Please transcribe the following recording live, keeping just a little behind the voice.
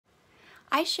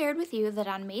I shared with you that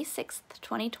on May 6,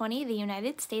 2020, the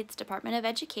United States Department of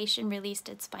Education released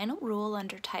its final rule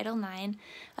under Title IX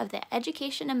of the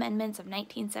Education Amendments of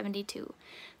 1972.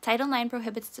 Title IX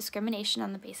prohibits discrimination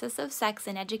on the basis of sex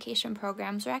in education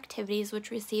programs or activities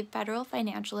which receive federal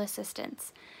financial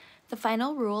assistance. The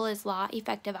final rule is law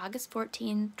effective August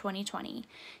 14, 2020.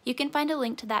 You can find a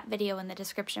link to that video in the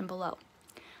description below.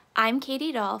 I'm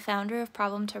Katie Dahl, founder of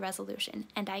Problem to Resolution,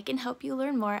 and I can help you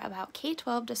learn more about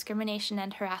K-12 discrimination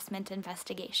and harassment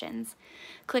investigations.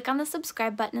 Click on the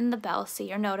subscribe button and the bell so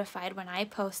you're notified when I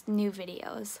post new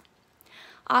videos.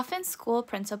 Often school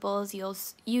principals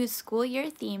use school year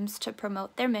themes to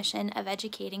promote their mission of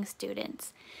educating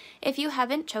students. If you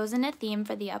haven't chosen a theme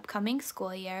for the upcoming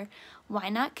school year, why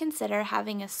not consider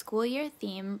having a school year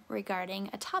theme regarding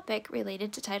a topic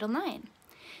related to Title IX?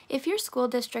 If your school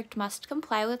district must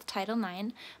comply with Title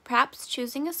IX, perhaps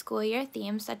choosing a school year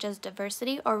theme such as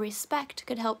diversity or respect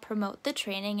could help promote the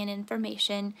training and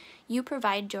information you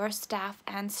provide your staff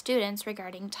and students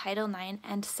regarding Title IX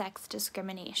and sex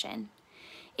discrimination.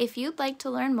 If you'd like to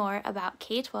learn more about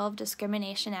K-12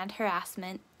 discrimination and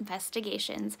harassment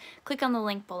investigations, click on the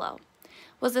link below.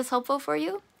 Was this helpful for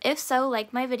you? If so,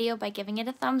 like my video by giving it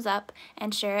a thumbs up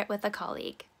and share it with a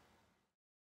colleague.